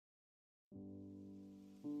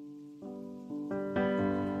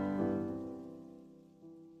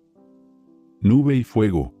Nube y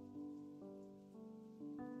fuego.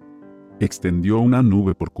 Extendió una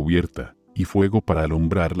nube por cubierta, y fuego para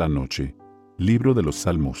alumbrar la noche. Libro de los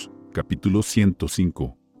Salmos, capítulo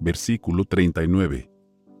 105, versículo 39.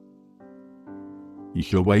 Y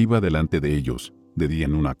Jehová iba delante de ellos, de día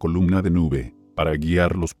en una columna de nube, para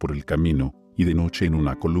guiarlos por el camino, y de noche en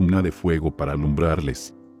una columna de fuego para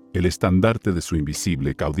alumbrarles. El estandarte de su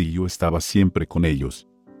invisible caudillo estaba siempre con ellos.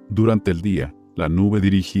 Durante el día, la nube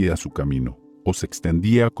dirigía su camino, o se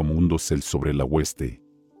extendía como un dosel sobre la hueste.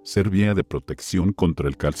 Servía de protección contra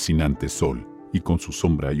el calcinante sol, y con su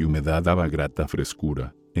sombra y humedad daba grata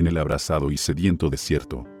frescura en el abrasado y sediento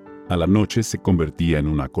desierto. A la noche se convertía en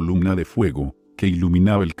una columna de fuego que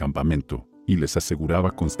iluminaba el campamento, y les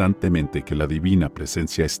aseguraba constantemente que la divina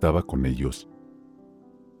presencia estaba con ellos.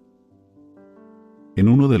 En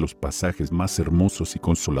uno de los pasajes más hermosos y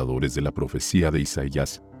consoladores de la profecía de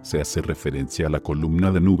Isaías, se hace referencia a la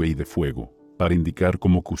columna de nube y de fuego, para indicar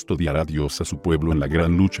cómo custodiará Dios a su pueblo en la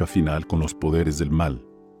gran lucha final con los poderes del mal,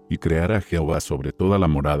 y creará Jehová sobre toda la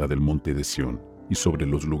morada del monte de Sión, y sobre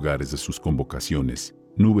los lugares de sus convocaciones,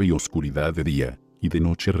 nube y oscuridad de día, y de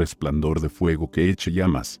noche resplandor de fuego que eche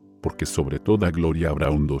llamas, porque sobre toda gloria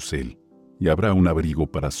habrá un dosel, y habrá un abrigo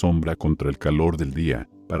para sombra contra el calor del día,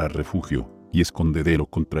 para refugio, y escondedero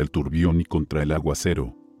contra el turbión y contra el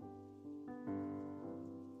aguacero.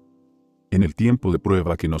 En el tiempo de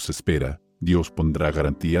prueba que nos espera, Dios pondrá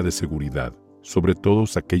garantía de seguridad sobre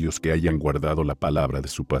todos aquellos que hayan guardado la palabra de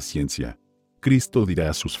su paciencia. Cristo dirá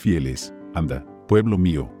a sus fieles: anda, pueblo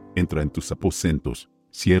mío, entra en tus aposentos,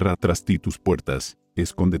 cierra tras ti tus puertas,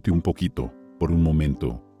 escóndete un poquito, por un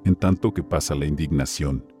momento, en tanto que pasa la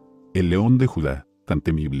indignación. El león de Judá, tan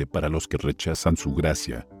temible para los que rechazan su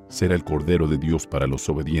gracia, será el Cordero de Dios para los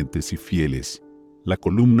obedientes y fieles. La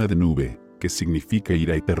columna de nube, que significa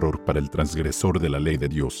ira y terror para el transgresor de la ley de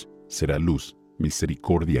Dios, será luz,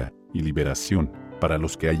 misericordia y liberación para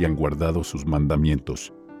los que hayan guardado sus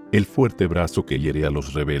mandamientos. El fuerte brazo que hiere a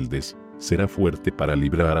los rebeldes será fuerte para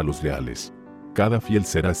librar a los leales. Cada fiel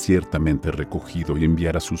será ciertamente recogido y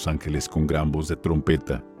enviará sus ángeles con gran voz de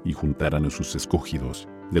trompeta, y juntarán a sus escogidos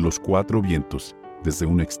de los cuatro vientos, desde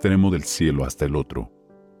un extremo del cielo hasta el otro.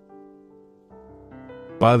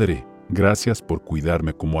 Padre, gracias por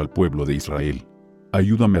cuidarme como al pueblo de Israel.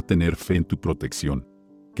 Ayúdame a tener fe en tu protección.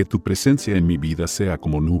 Que tu presencia en mi vida sea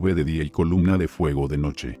como nube de día y columna de fuego de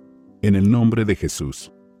noche. En el nombre de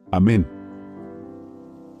Jesús. Amén.